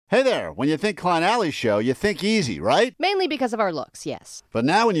Hey there, when you think Klein Alley Show, you think easy, right? Mainly because of our looks, yes. But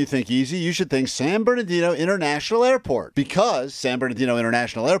now when you think easy, you should think San Bernardino International Airport. Because San Bernardino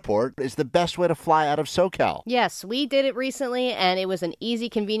International Airport is the best way to fly out of SoCal. Yes, we did it recently, and it was an easy,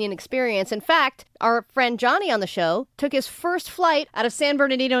 convenient experience. In fact, our friend Johnny on the show took his first flight out of San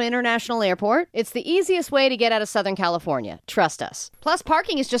Bernardino International Airport. It's the easiest way to get out of Southern California. Trust us. Plus,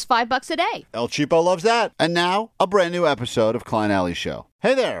 parking is just $5 a day. El Cheapo loves that. And now, a brand new episode of Klein Alley Show.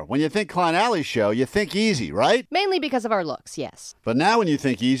 Hey there, when you think Klein Alley Show, you think easy, right? Mainly because of our looks, yes. But now when you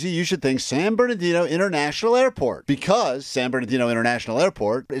think easy, you should think San Bernardino International Airport. Because San Bernardino International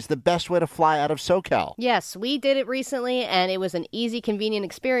Airport is the best way to fly out of SoCal. Yes, we did it recently, and it was an easy, convenient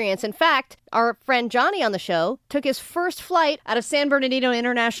experience. In fact, our friend Johnny on the show took his first flight out of San Bernardino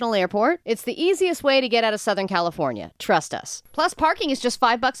International Airport. It's the easiest way to get out of Southern California. Trust us. Plus, parking is just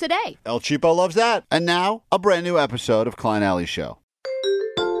 $5 a day. El Cheapo loves that. And now, a brand new episode of Klein Alley Show.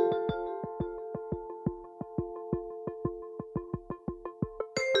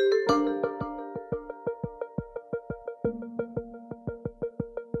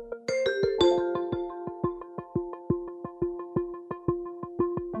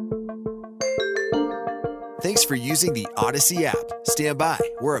 Thanks for using the Odyssey app. Stand by.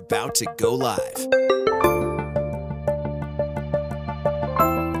 We're about to go live.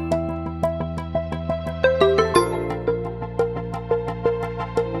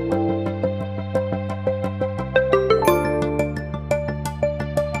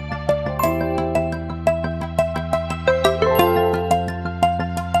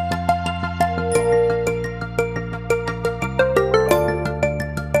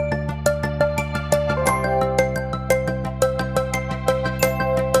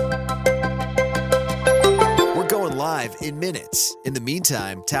 In minutes. In the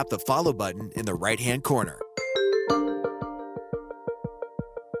meantime, tap the follow button in the right-hand corner.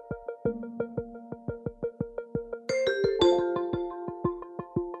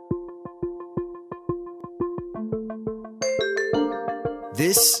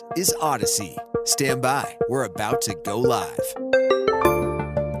 This is Odyssey. Stand by. We're about to go live.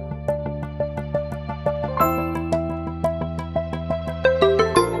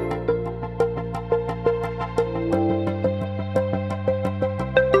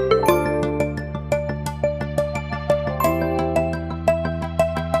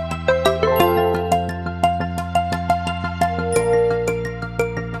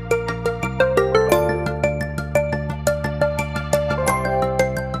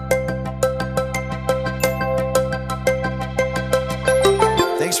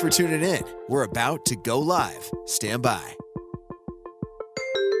 Thanks for tuning in. We're about to go live. Stand by.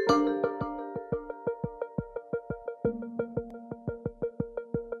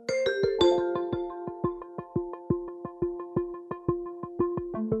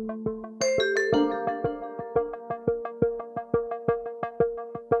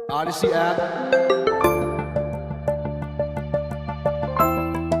 Odyssey app.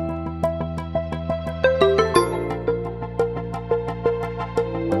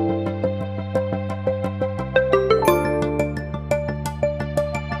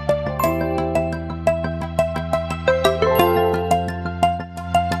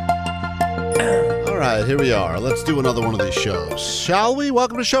 Here we are. Let's do another one of these shows. Shall we?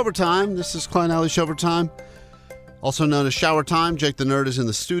 Welcome to Shovertime. This is Klein Alley Shovertime, also known as Shower Time. Jake the Nerd is in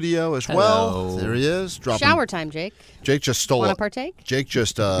the studio as well. There he is. Shower time, Jake. Jake just stole Want to partake? Jake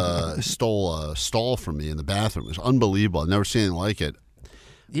just stole a stall from me in the bathroom. It was unbelievable. I've never seen anything like it.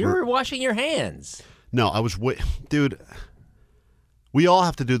 You were washing your hands. No, I was dude, we all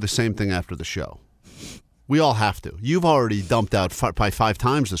have to do the same thing after the show. We all have to. You've already dumped out by 5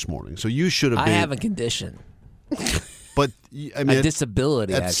 times this morning, so you should have been. I have a condition. But I mean, a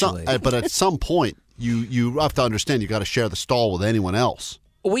disability, actually. But at some point, you have to understand you got to share the stall with anyone else.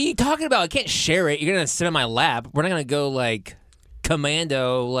 What are you talking about? I can't share it. You're gonna sit on my lap. We're not gonna go like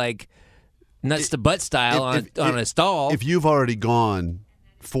commando, like nuts to butt style on a stall. If you've already gone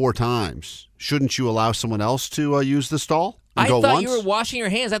 4 times, shouldn't you allow someone else to use the stall? I thought once? you were washing your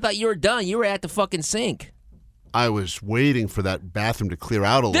hands. I thought you were done. You were at the fucking sink. I was waiting for that bathroom to clear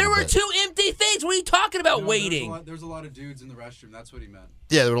out a little bit. There were 2 empty things. What are you talking about, waiting? There's a lot of dudes in the restroom. That's what he meant.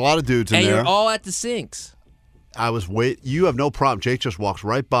 Yeah, there were a lot of dudes in there. And you're all at the sinks. I was You have no problem. Jake just walks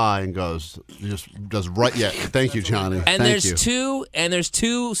right by and goes, just does right. Yeah, thank you, Johnny. And there's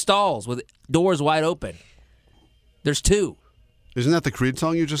two stalls with doors wide open. There's 2. Isn't that the Creed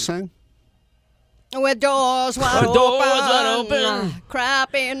song you just sang? With doors wide open,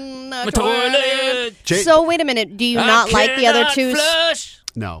 crap in the toilet. So wait a minute, do you not like the other 2? Flush.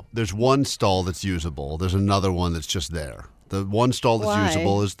 No, there's one stall that's usable. There's another one that's just there. The one stall that's Why?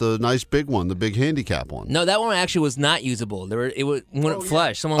 usable is the nice big one, the big handicap one. No, that one actually was not usable. Wouldn't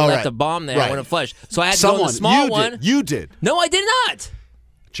flush. Someone Oh, left right. a bomb there. Right. It wouldn't flush. So I had to go in the small one. You did. No, I did not.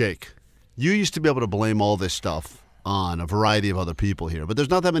 Jake, you used to be able to blame all this stuff on a variety of other people here, but there's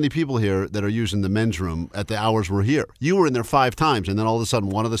not that many people here that are using the men's room at the hours we're here. You were in there 5 times, and then all of a sudden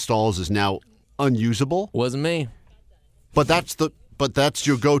one of the stalls is now unusable. Wasn't me. But that's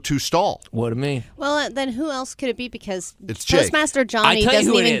your go-to stall. Wasn't me. Well, then who else could it be? Because It's Jake. Postmaster Johnny I tell you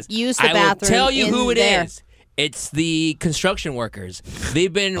doesn't who it even is. use the I bathroom. will tell you in who it there. is. It's the construction workers.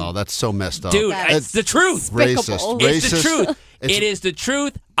 They've been. Oh, that's so messed up. Dude, That's it's the truth. Racist. It's the Racist. truth. It's- It is the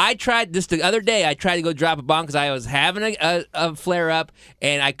truth. I tried this the other day. I tried to go drop a bomb because I was having a flare up,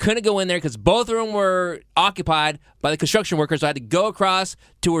 and I couldn't go in there because both of them were occupied by the construction workers. So I had to go across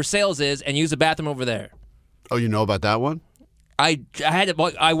to where sales is and use the bathroom over there. Oh, you know about that one? I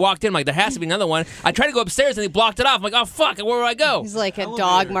walked in, I'm like, there has to be another one. I tried to go upstairs and they blocked it off. I'm like, oh fuck, where do I go? He's like a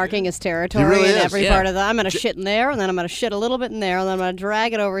dog marking his territory He really in is. every Yeah. part of the. I'm going to shit in there, and then I'm going to shit a little bit in there, and then I'm going to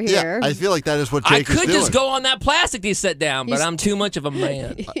drag it over here. Yeah, I feel like that is what I Jake is could doing. just go on that plastic they set down, but He's- I'm too much of a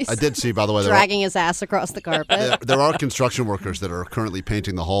man. I did see, by the way, dragging his ass across the carpet. there are construction workers that are currently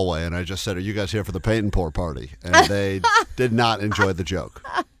painting the hallway, and I just said, "Are you guys here for the paint and pour party?" And they did not enjoy the joke.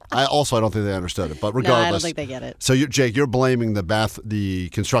 I don't think they understood it, but regardless, No, I don't think they get it. So, Jake, you're blaming the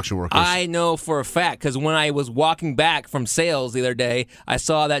construction workers. I know for a fact because when I was walking back from sales the other day, I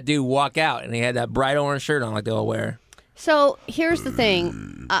saw that dude walk out and he had that bright orange shirt on like they all wear. So here's the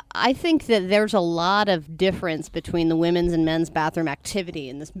thing. I think that there's a lot of difference between the women's and men's bathroom activity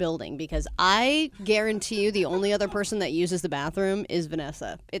in this building because I guarantee you the only other person that uses the bathroom is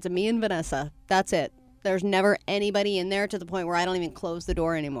Vanessa. It's me and Vanessa. That's it. There's never anybody in there to the point where I don't even close the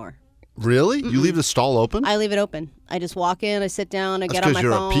door anymore. Really? You leave the stall open? I leave it open. I just walk in, I sit down, I That's get on my because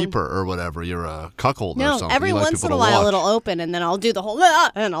you're phone. a peeper or whatever. You're a cuckold or No, something. every You like once people in a to while watch. it'll open, and then I'll do the whole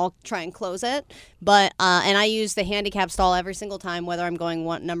and I'll try and close it. But and I use the handicap stall every single time, whether I'm going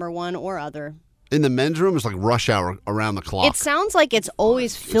number one or other. In the men's room, it's like rush hour around the clock. It sounds like it's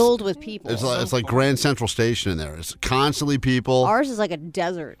always filled with people. It's like Grand Central Station in there. It's constantly people. Ours is like a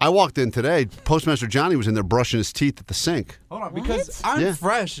desert. I walked in today. Postmaster Johnny was in there brushing his teeth at the sink. Hold on, because I'm Yeah.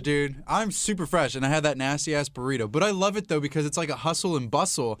 fresh, dude. I'm super fresh, and I had that nasty ass burrito. But I love it though because it's like a hustle and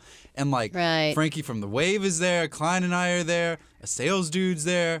bustle, and like Right. Frankie from the Wave is there, Klein and I are there, a sales dude's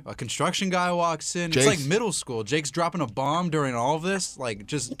there, a construction guy walks in. Jake's- It's like middle school. Jake's dropping a bomb during all of this, like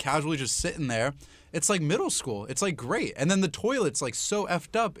just casually just sitting there. It's like middle school. It's like great. And then the toilet's like so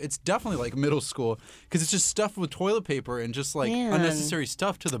effed up. It's definitely like middle school because it's just stuffed with toilet paper and just like Man. unnecessary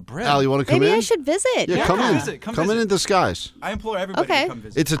stuff to the brim. Al, you want to come Maybe in? I should visit. Yeah, come in. visit, come come in visit. in disguise. I implore everybody Okay. to come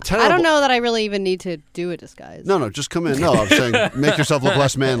visit. It's a terrible. I don't know that I really even need to do a disguise. No, just come in. No, I'm saying make yourself look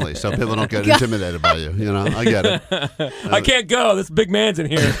less manly so people don't get intimidated by you. You know, I get it. I can't go. This big man's in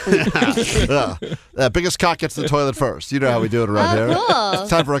here. Biggest cock gets to the toilet first. You know how we do it around here. cool. It's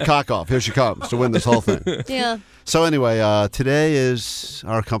time for a cock off. Here she comes to win this whole thing. Yeah. So anyway, today is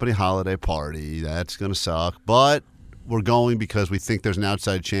our company holiday party. That's going to suck, but we're going because we think there's an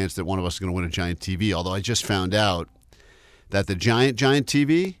outside chance that one of us is going to win a giant TV. Although I just found out that the giant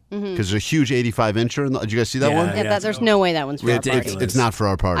TV, because there's a huge 85-incher. Did you guys see that Yeah, one? Yeah, there's no way that one's for our Ridiculous. party. It's not for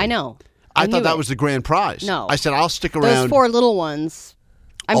our party. I know. I knew thought that it. was the grand prize. No. I said I'll stick Those around. 4 little ones.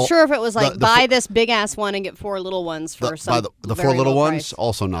 I'm Oh, sure if it was like the buy fo- this big ass one and get 4 little ones for some the very 4 little low ones, price.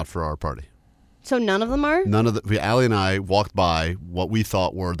 also not for our party. So none of them are? None of the. Allie and I walked by what we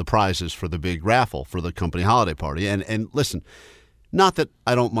thought were the prizes for the big raffle for the company holiday party. And listen, not that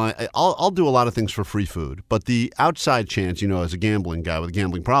I don't mind. I'll do a lot of things for free food, but the outside chance, as a gambling guy with a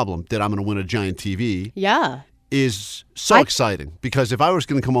gambling problem, that I'm going to win a giant TV Yeah. is so exciting. Because if I was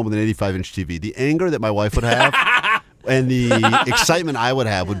going to come home with an 85-inch TV, the anger that my wife would have and the excitement I would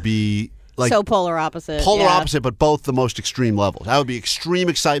have would be like so polar opposite. polar yeah. opposite, but both the most extreme levels. I would be extreme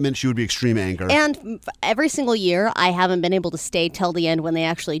excitement. She would be extreme anger. And every single year, I haven't been able to stay till the end when they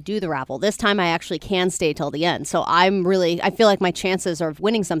actually do the raffle. This time, I actually can stay till the end. So I feel like my chances of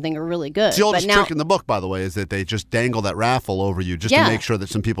winning something are really good. It's the oldest but now, trick in the book, by the way, is that they just dangle that raffle over you just Yeah. to make sure that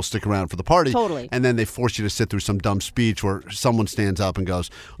some people stick around for the party. Totally. And then they force you to sit through some dumb speech where someone stands up and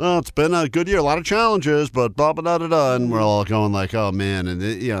goes, "Well, it's been a good year, a lot of challenges, but blah, blah, blah, blah, blah." And we're all going like, "Oh, man." And,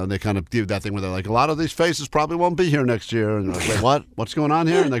 they kind of do that thing where they're like, "A lot of these faces probably won't be here next year." And they're like, "Wait, what? What's going on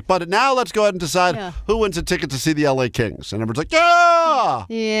here?" And like, "But now let's go ahead and decide Yeah. who wins a ticket to see the LA Kings." And everyone's like, "Yeah!"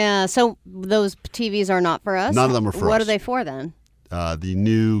 Yeah. So those TVs are not for us? None of them are for What us. are they for then? The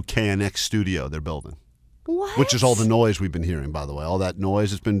new KNX studio they're building. What? Which is all the noise we've been hearing, by the way. All that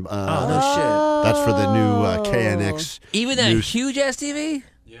noise has been. Oh, no That's for the new KNX. shit. Even that news- huge ass TV?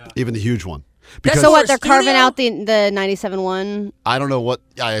 even the huge one. Because So what? They're studio? carving out the 97.1. I don't know what.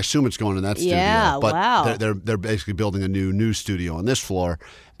 I assume it's going in that studio. Yeah, but wow. They're basically building a new news studio on this floor,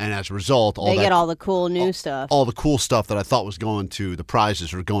 and as a result, They get all the cool new stuff. all the cool stuff that I thought was going to the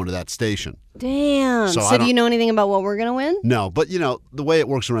prizes are going to that station. Damn. So So, I do you don't- know anything about what we're gonna win? No, but the way it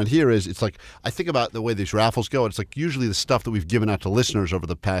works around here is it's like I think about the way these raffles go. It's like usually the stuff that we've given out to listeners over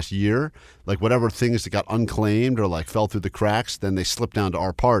the past year, like whatever things that got unclaimed or like fell through the cracks, then they slip down to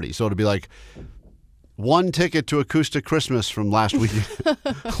our party. So it'll be like 1 ticket to Acoustic Christmas from last week.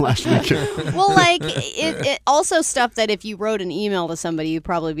 last weekend. Well, like it also stuff that if you wrote an email to somebody, you'd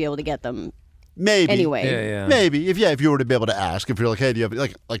probably be able to get them Maybe. anyway. Yeah. Maybe if you were to be able to ask, if you're like, hey, do you have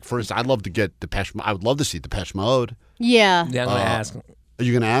like for instance, I'd love to get Depeche. I would love to see Depeche Mode. Yeah. Yeah, I'm going to ask. Are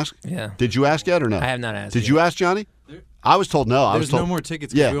you going to ask? Yeah. Did you ask yet or no? I have not asked Did yet. you ask Johnny? I was told no. I was There's told no more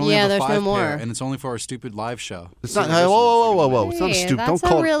tickets. 'cause Yeah. we only Yeah, have a there's no 5 more. pair, and it's only for our stupid live show. It's not. Hey, whoa! It's not Hey, stupid. that's Don't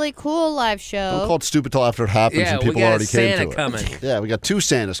call a it. really cool live show. Don't call it stupid till after it happens Yeah, and we people got already Santa came to coming. it. Yeah, we got 2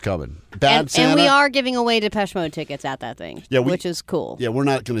 Santas coming. Bad and, Santa. and we are giving away Depeche Mode tickets at that thing, Yeah, which is cool. Yeah, we're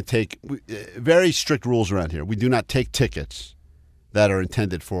not going to take very strict rules around here. We do not take tickets that are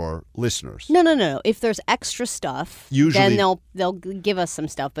intended for listeners. No. If there's extra stuff, Usually- then they'll give us some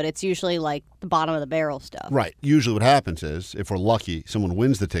stuff, but it's usually like the bottom of the barrel stuff. Right. Usually, what happens is, if we're lucky, someone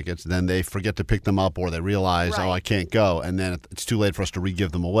wins the tickets, then they forget to pick them up, or they realize, Right. oh, I can't go, and then it's too late for us to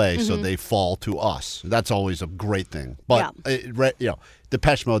re-give them away, so they fall to us. That's always a great thing. But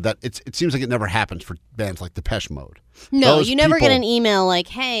Depeche Mode, it seems like it never happens for bands like Depeche Mode. No, Those you never get people- an email like,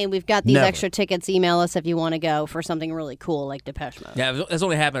 "Hey, we've got these Never. extra tickets. Email us if you want to go for something really cool like Depeche Mode." Yeah, it's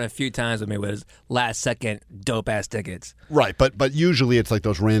only happened a few times with me with last second dope ass tickets. Right, but usually it's like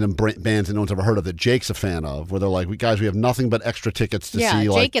those random bands that no one's ever heard of that Jake's a fan of, where they're like, guys, we have nothing but extra tickets to Yeah, see.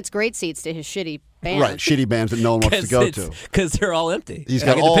 Jake Like, gets great seats to his shitty band. right, shitty bands that no one wants to go to. Because they're all empty. He's I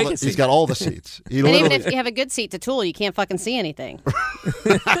got get to all. pick a He's seat. got all the seats. He And even literally. if you have a good seat to Tool, you can't fucking see anything.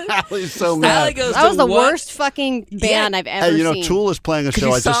 He's so Allie mad. goes That to was the what? worst fucking band I've ever Hey, you know, seen. Tool is playing a Because show.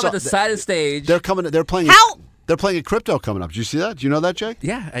 you I saw just them saw. at the side of the stage. They're coming. They're playing. How? They're playing a crypto coming up. Did you see that? Do you know that, Jake?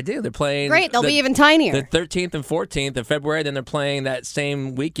 Yeah, I do. They're playing. Great, they'll be even tinier. The 13th and 14th of February. Then they're playing that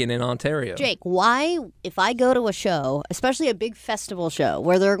same weekend in Ontario. Jake, why, if I go to a show, especially a big festival show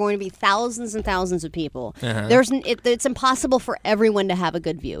where there are going to be thousands and thousands of people, it's impossible for everyone to have a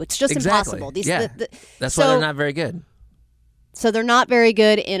good view. It's just Exactly. impossible. Yeah. That's why so- they're not very good. So they're not very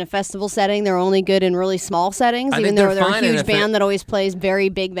good in a festival setting. They're only good in really small settings, I even think though they're they're a fine in huge a band that always plays very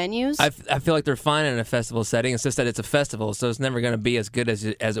big venues. I feel like they're fine in a festival setting. It's just that it's a festival, so it's never going to be as good as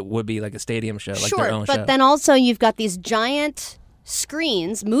it would be like a stadium show, like sure, their own but show. then also you've got these giant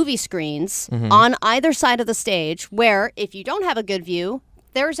screens, movie screens, Mm-hmm. on either side of the stage where if you don't have a good view,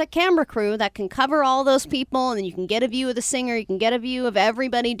 there's a camera crew that can cover all those people, and then you can get a view of the singer, you can get a view of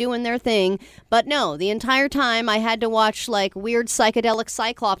everybody doing their thing. But no, the entire time I had to watch like weird psychedelic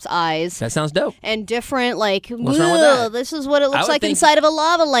cyclops eyes That sounds dope. and different like, What's wrong with that? this is what it looks would like think- inside of a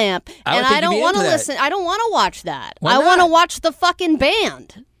lava lamp. I would And think I you'd don't be want to into that. listen. I don't want to watch that. Why I want to not? watch the fucking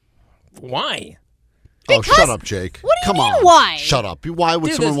band. Why? Oh, shut up, Jake. What do you Come mean, on. why? Shut up. Why would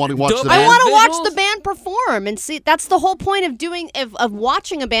Dude, someone there's want to watch dope the I band? want to watch visuals? the band perform and see. That's the whole point of doing of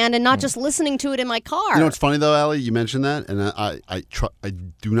watching a band and not just listening to it in my car. You know what's funny though, Allie? You mentioned that, and I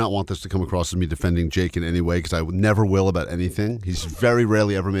do not want this to come across as me defending Jake in any way because I never will about anything. He's very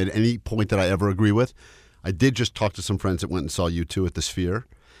rarely ever made any point that I ever agree with. I did just talk to some friends that went and saw U2 at the Sphere,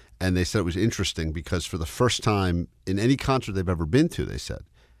 and they said it was interesting because for the first time in any concert they've ever been to, they said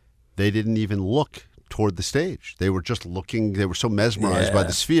they didn't even look toward the stage. They were just looking. They were so mesmerized by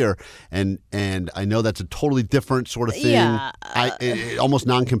the Sphere, and I know that's a totally different sort of thing. Yeah, almost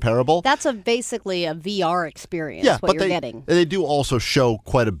non-comparable. That's basically a VR experience. Yeah, what but you're getting. they do also show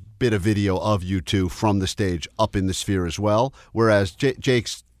quite a bit of video of U2 from the stage up in the Sphere as well. Whereas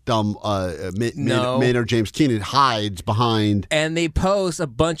Jake's dumb No. Maynard James Keenan hides behind. And they post a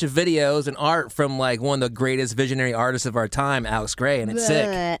bunch of videos and art from like one of the greatest visionary artists of our time, Alex Gray, and it's sick.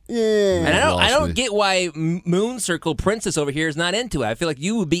 And I lost me. don't get why Moon Circle Princess over here is not into it. I feel like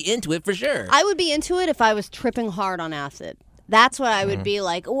you would be into it for sure. I would be into it if I was tripping hard on acid. That's what I would be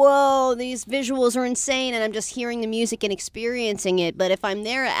like, whoa, these visuals are insane, and I'm just hearing the music and experiencing it. But if I'm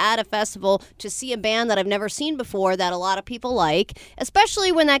there at a festival to see a band that I've never seen before that a lot of people like,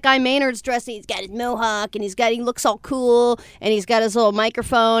 especially when that guy Maynard's dressing, he's got his mohawk, and he looks all cool, and he's got his little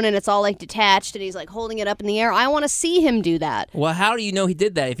microphone, and it's all like detached, and he's like holding it up in the air. I want to see him do that. Well, how do you know he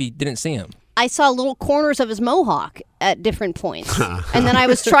did that if you didn't see him? I saw little corners of his mohawk at different points. And then I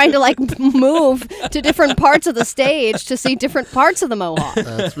was trying to like move to different parts of the stage to see different parts of the mohawk.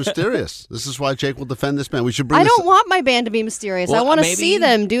 That's mysterious. This is why Jake will defend this band. We should bring I this don't want my band to be mysterious. Well, I want to maybe see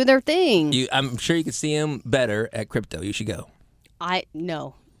them do their thing. I'm sure you can see him better at Crypto. You should go.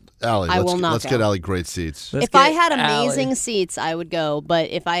 No. Allie, I will not let's go. get Allie great seats. Let's If I get had Allie. amazing seats, I would go. But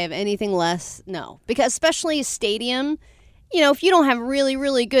if I have anything less, no. Because especially stadium, if you don't have really,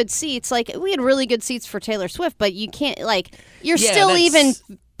 really good seats, like we had really good seats for Taylor Swift, but you can't, like, you're still that's- even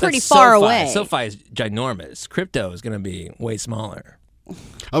pretty that's far SoFi. away. SoFi is ginormous. Crypto is going to be way smaller.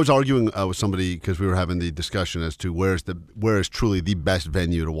 I was arguing with somebody because we were having the discussion as to where is truly the best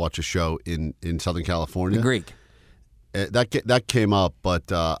venue to watch a show in Southern California. The Greek. That came up,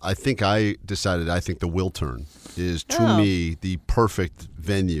 but I think the Wiltern is to me the perfect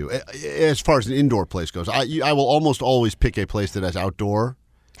venue as far as an indoor place goes. I will almost always pick a place that has outdoor.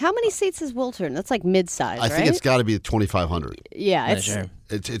 How many seats is Wiltern? That's like mid-size, I think it's got to be 2,500. Yeah, Not it's sure.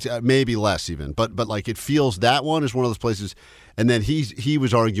 It's maybe less even, but like it feels that one is one of those places. And then he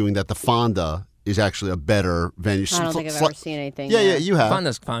was arguing that the Fonda is actually a better venue. I don't think I've ever seen anything. Yeah, you have.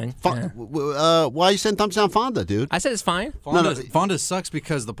 Fonda's fine. Yeah. Why are you saying thumbs down Fonda, dude? I said it's fine. Fonda sucks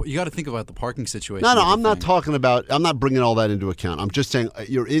because you got to think about the parking situation. No, and I'm not everything. talking about. I'm not bringing all that into account. I'm just saying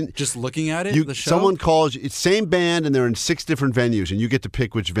you're in. Just looking at it, the show. Someone calls you. It's same band, and they're in 6 different venues, and you get to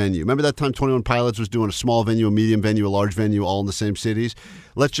pick which venue. Remember that time 21 Pilots was doing a small venue, a medium venue, a large venue, all in the same cities?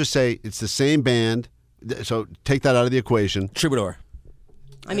 Let's just say it's the same band. So take that out of the equation. Troubadour.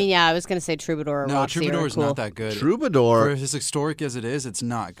 I mean, yeah, I was going to say Troubadour or No, Roxy Troubadour are is cool. not that good. Troubadour. For as historic as it is, it's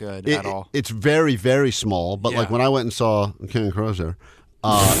not good at all. It's very, very small. But like Yeah. when I went and saw King of Crows there,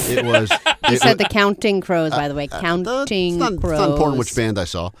 it was. He said the Counting Crows, by the way. Counting it's not Crows. important which band I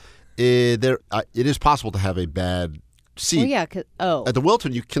saw. It is possible to have a bad seat. Oh, yeah. At the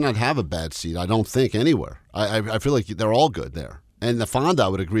Wilton, you cannot have a bad seat, I don't think, anywhere. I feel like they're all good there. And the Fonda, I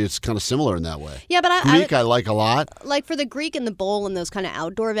would agree, it's kind of similar in that way. Yeah, but Greek, I like a lot. like for the Greek and the Bowl and those kind of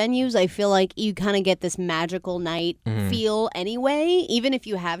outdoor venues, I feel like you kind of get this magical night feel anyway. Even if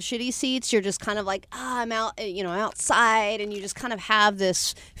you have shitty seats, you're just kind of like, I'm out, outside, and you just kind of have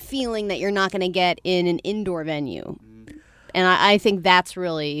this feeling that you're not going to get in an indoor venue. And I think that's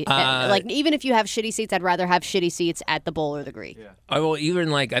really like, even if you have shitty seats, I'd rather have shitty seats at the Bowl or the Greek. Yeah. Well,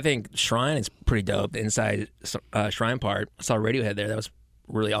 even I think Shrine is pretty dope. The inside Shrine part. I saw Radiohead there. That was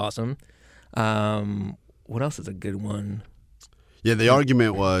really awesome. What else is a good one? Yeah, the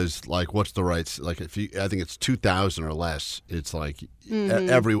argument was like, what's the right? Like, I think it's 2,000 or less. It's like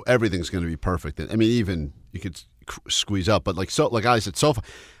everything's going to be perfect. I mean, even you could squeeze up, but like I said, so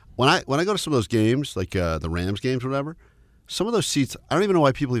when I go to some of those games, like the Rams games, or whatever. Some of those seats, I don't even know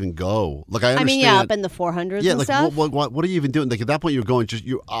why people even go. Like, I understand. I mean, yeah, up in the 400s yeah, and like, stuff. what are you even doing? Like, at that point,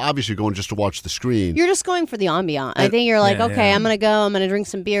 you're obviously going just to watch the screen. You're just going for the ambiance. I think you're like, Yeah, okay, yeah. I'm going to go, I'm going to drink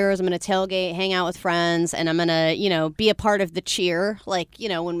some beers, I'm going to tailgate, hang out with friends, and I'm going to, be a part of the cheer. Like,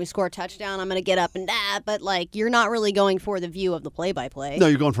 when we score a touchdown, I'm going to get up and but like, you're not really going for the view of the play-by-play. No,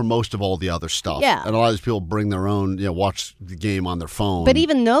 you're going for most of all the other stuff. Yeah. And a lot of these people bring their own, watch the game on their phone. But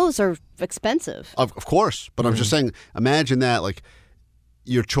even those are expensive. Of course. But I'm just saying, imagine that, like,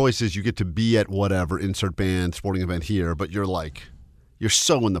 your choice is you get to be at whatever, insert band, sporting event here, but you're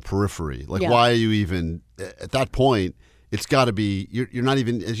so in the periphery. Like, Yeah. why are you even, at that point, it's got to be, you're not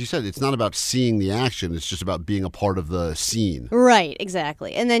even, as you said, it's not about seeing the action, it's just about being a part of the scene. Right,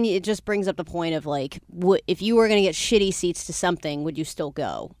 exactly. And then it just brings up the point of like, if you were going to get shitty seats to something, would you still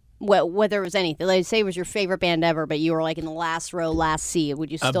go? Whether it was anything, like say it was your favorite band ever, but you were like in the last row, last seat, would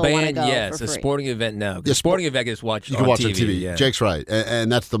you A still want to band, go yes. for A free? sporting event, no. Yeah, A sporting event gets watched You on can watch TV. on TV. Yeah. Jake's right.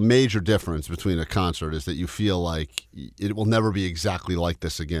 And that's the major difference between a concert is that you feel like it will never be exactly like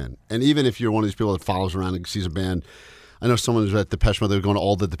this again. And even if you're one of these people that follows around and sees a band, I know someone who's at Depeche Mode, they were going to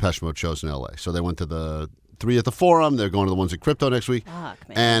all the Depeche Mode shows in L.A. So they went to the 3 at the Forum. They're going to the ones at Crypto next week. Fuck,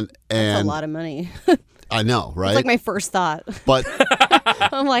 man. And That's a lot of money. I know, right? It's like my first thought. But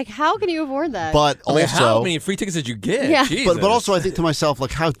I'm like, how can you afford that? but I mean, also how many free tickets did you get? Yeah. Jesus. But also, I think to myself,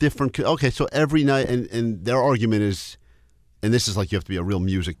 like, how different? Okay, so every night, and their argument is, and this is like you have to be a real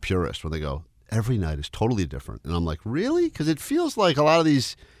music purist when they go, every night is totally different. And I'm like, really? Because it feels like a lot of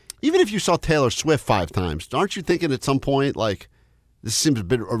these, even if you saw Taylor Swift 5 times, aren't you thinking at some point, like, this seems a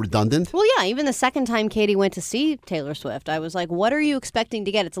bit redundant? Well, yeah, even the second time Katie went to see Taylor Swift, I was like, what are you expecting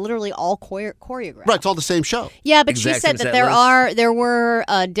to get? It's literally all choreographed. Right, it's all the same show. Yeah, but Exact she said same that set there were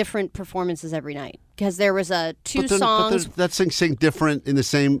different performances every night because there was two songs. But that's saying different in the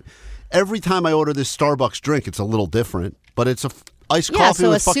same. Every time I order this Starbucks drink, it's a little different, but it's iced Yeah, coffee so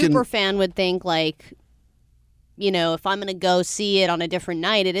a with fucking. super fan would think like, if I'm going to go see it on a different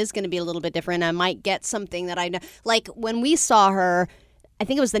night, it is going to be a little bit different. I might get something that I know. Like when we saw her, I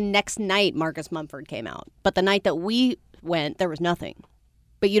think it was the next night Marcus Mumford came out. But the night that we went, there was nothing.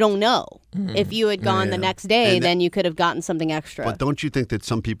 But you don't know. If you had gone the next day, then you could have gotten something extra. But don't you think that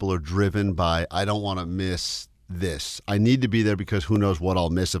some people are driven by, I don't want to miss this. I need to be there because who knows what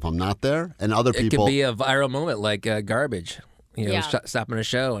I'll miss if I'm not there? And other It people... could be a viral moment like Garbage. Stopping a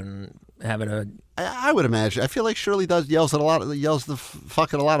show and having a... I would imagine. I feel like Shirley yells the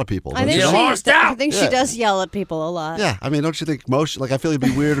fuck at a lot of people. I think she does yell at people a lot. Yeah, I mean, don't you think I feel like it'd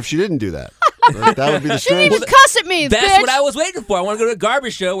be weird if she didn't do that. Like, that would be the She didn't strangest. even cuss at me, That's bitch. what I was waiting for. I want to go to a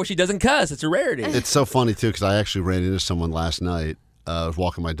Garbage show where she doesn't cuss. It's a rarity. It's so funny, too, because I actually ran into someone last night. I was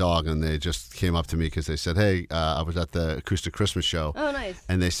walking my dog, and they just came up to me because they said, hey, I was at the Acoustic Christmas show. Oh, nice.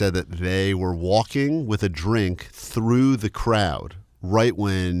 And they said that they were walking with a drink through the crowd right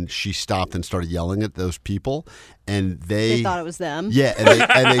when she stopped and started yelling at those people. And They thought it was them. Yeah,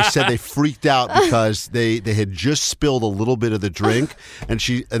 and they said they freaked out because they had just spilled a little bit of the drink, and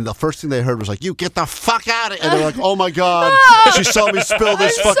the first thing they heard was like, "You get the fuck out of here!" And they're like, "Oh my god, she saw me spill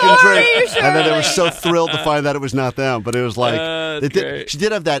this fucking drink!" And then they were so thrilled to find that it was not them, but it was like she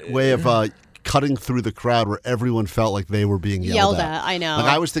did have that way of cutting through the crowd where everyone felt like they were being yelled at. I know.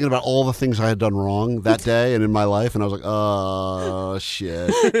 Like I was thinking about all the things I had done wrong that day and in my life, and I was like, "Oh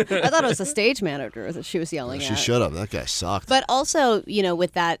shit!" I thought it was a stage manager that she was yelling at. She should have. That guy sucked. But also,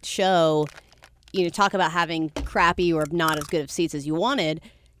 with that show, talk about having crappy or not as good of seats as you wanted.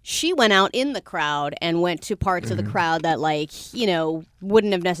 She went out in the crowd and went to parts of the crowd that,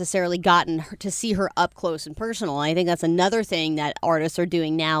 wouldn't have necessarily gotten her to see her up close and personal. I think that's another thing that artists are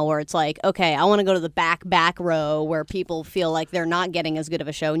doing now where it's like, okay, I want to go to the back row where people feel like they're not getting as good of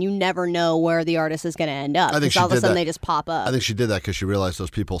a show, and you never know where the artist is going to end up. Because all of a sudden they just pop up. I think she did that because she realized those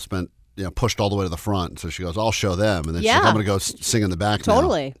people pushed all the way to the front. So she goes, I'll show them. And then she's like, I'm going to go sing in the back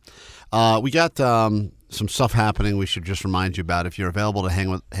Totally. now. We got... some stuff happening we should just remind you about. If you're available to hang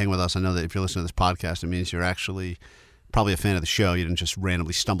with us, I know that if you're listening to this podcast, it means you're actually probably a fan of the show. You didn't just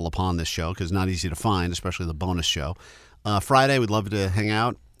randomly stumble upon this show because it's not easy to find, especially the bonus show. Friday, we'd love to hang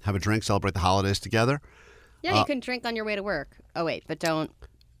out, have a drink, celebrate the holidays together. Yeah, you can drink on your way to work. Oh, wait, but don't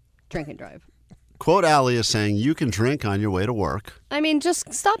drink and drive. Quote Allie is saying, you can drink on your way to work. I mean,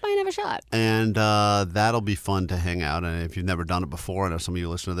 just stop by and have a shot. And that'll be fun to hang out. And if you've never done it before, I know some of you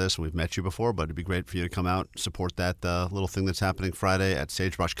listen to this and we've met you before, but it'd be great for you to come out, support that little thing that's happening Friday at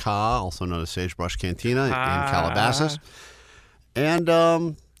Sagebrush Ka, also known as Sagebrush Cantina in Calabasas. And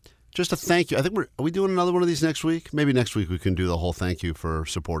just a thank you. I think are we doing another one of these next week? Maybe next week we can do the whole thank you for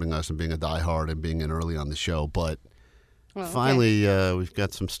supporting us and being a diehard and being in early on the show. But finally, we've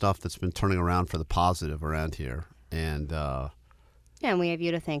got some stuff that's been turning around for the positive around here. And and we have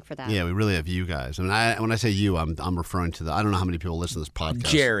you to thank for that. yeah, we really have you guys. I mean, when I say you, I'm referring to I don't know how many people listen to this podcast.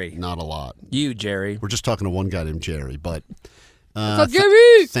 Jerry. Not a lot. You, Jerry. We're just talking to one guy named Jerry, but What's up,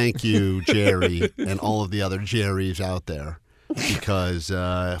 Jerry? Thank you, Jerry, and all of the other Jerrys out there, because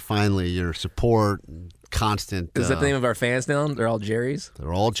finally your support, constant. Is that the name of our fans now? They're all Jerrys?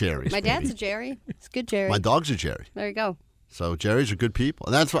 They're all Jerrys. My dad's a Jerry. It's good Jerry. My dog's a Jerry. There you go. So Jerrys are good people.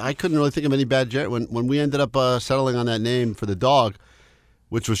 And that's why I couldn't really think of any bad Jerry. When we ended up settling on that name for the dog,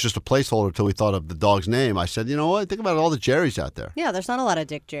 which was just a placeholder until we thought of the dog's name, I said, you know what? Think about all the Jerrys out there. Yeah, there's not a lot of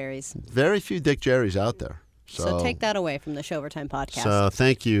Dick Jerrys. Very few Dick Jerrys out there. So take that away from the Shovertime podcast. So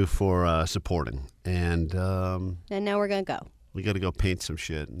thank you for supporting. And now we're going to go. we got to go paint some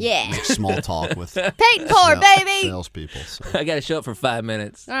shit. And Yeah. make small talk with Paint core, baby! salespeople. So. I got to show up for 5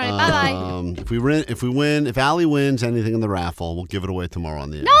 minutes. All right, bye-bye. If Allie wins anything in the raffle, we'll give it away tomorrow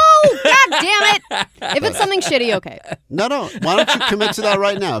on the air. No! God damn it! If it's something shitty, okay. No. Why don't you commit to that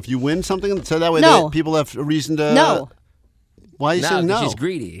right now? If you win something, so that way No. people have a reason to... No. Why are you saying 'cause no? she's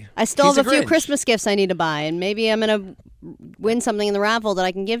greedy. I still She's have a few Grinch. Christmas gifts I need to buy, and maybe I'm going to win something in the raffle that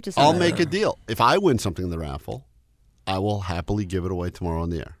I can give to I'll someone. make a deal. If I win something in the raffle, I will happily give it away tomorrow on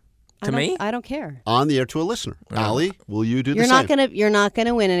the air. To me? I don't care. On the air to a listener. Allie, will you do the You're same? You're not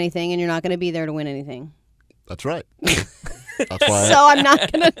gonna win anything, and you're not gonna be there to win anything. That's right. That's why. So I'm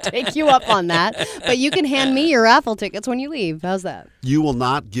not gonna take you up on that. But you can hand me your raffle tickets when you leave. How's that? You will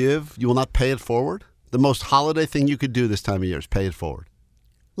not pay it forward? The most holiday thing you could do this time of year is pay it forward.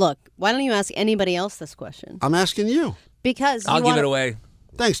 Look, why don't you ask anybody else this question? I'm asking you. Because I'll give it away.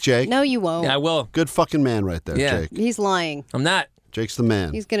 Thanks, Jake. No, you won't. Yeah, I will. Good fucking man right there, Yeah. Jake. He's lying. I'm not. Jake's the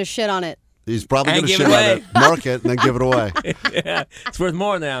man. He's gonna shit on it. He's probably I going to give shit it on away. it, mark it, and then give it away. Yeah, it's worth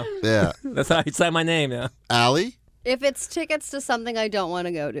more now. Yeah. That's how you sign my name now. Allie, If it's tickets to something I don't want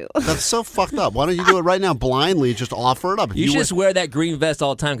to go to. that's so fucked up. Why don't you do it right now blindly? Just offer it up. If You should win- just wear that green vest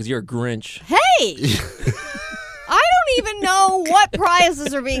all the time because you're a Grinch. Hey! know what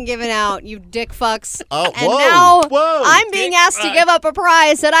prizes are being given out, you dick fucks. Oh, and whoa, now I'm being asked to give up a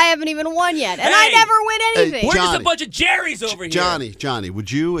prize that I haven't even won yet, and I never win anything. We're just Johnny. a bunch of Jerrys over here. Johnny,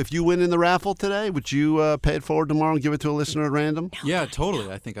 would you, if you win in the raffle today, would you pay it forward tomorrow and give it to a listener at random? Yeah,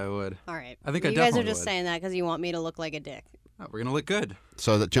 totally. I think I would. All right. I think I you guys definitely are just would. saying that because you want me to look like a dick. Oh, we're gonna look good.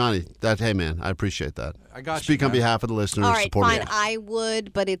 So that Johnny, hey man, I appreciate that. I got Speak you, on man. behalf of the listeners. All right, supporting fine. you. I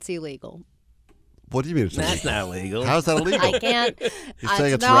would, but it's illegal. What do you mean? It's That's illegal? not illegal. How's that illegal? I can't. You're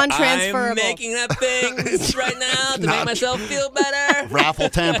saying It's it's non-transferable. I'm making up things right now to make myself feel better. raffle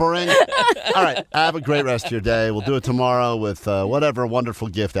tampering. All right, have a great rest of your day. We'll do it tomorrow with whatever wonderful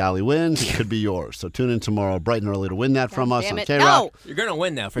gift Allie wins. It could be yours. So tune in tomorrow bright and early to win that from us damn on it. K-Rock. No. You're going to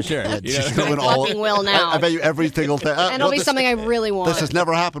win now for sure. She's You know? gonna win all. fucking will now. I bet you every single thing. And it'll be something I really want. This has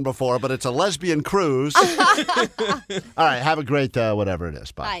never happened before, but it's a lesbian cruise. All right, have a great whatever it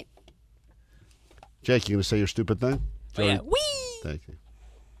is. Bye. Bye. Jake, you going to say your stupid thing? Oh, yeah. Joey? Whee! Thank you.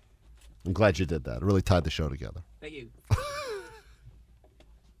 I'm glad you did that. It really tied the show together. Thank you.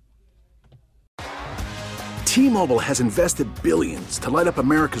 T-Mobile has invested billions to light up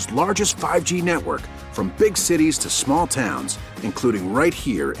America's largest 5G network, from big cities to small towns, including right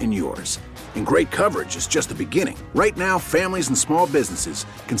here in yours. And great coverage is just the beginning. Right now, families and small businesses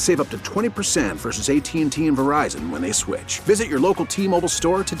can save up to 20% versus AT&T and Verizon when they switch. Visit your local T-Mobile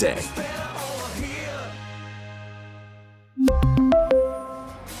store today.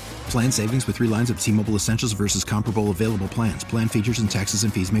 Plan savings with 3 lines of T-Mobile Essentials versus comparable available plans. Plan features and taxes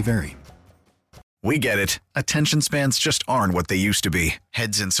and fees may vary. We get it. Attention spans just aren't what they used to be.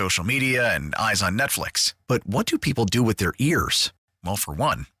 Heads in social media and eyes on Netflix. But what do people do with their ears? Well, for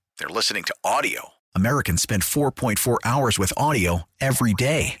one, they're listening to audio. Americans spend 4.4 hours with audio every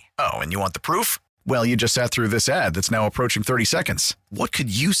day. Oh, and you want the proof? Well, you just sat through this ad that's now approaching 30 seconds. What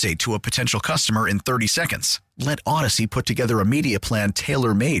could you say to a potential customer in 30 seconds? Let Odyssey put together a media plan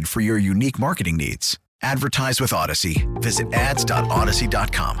tailor-made for your unique marketing needs. Advertise with Odyssey. Visit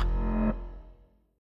ads.odyssey.com.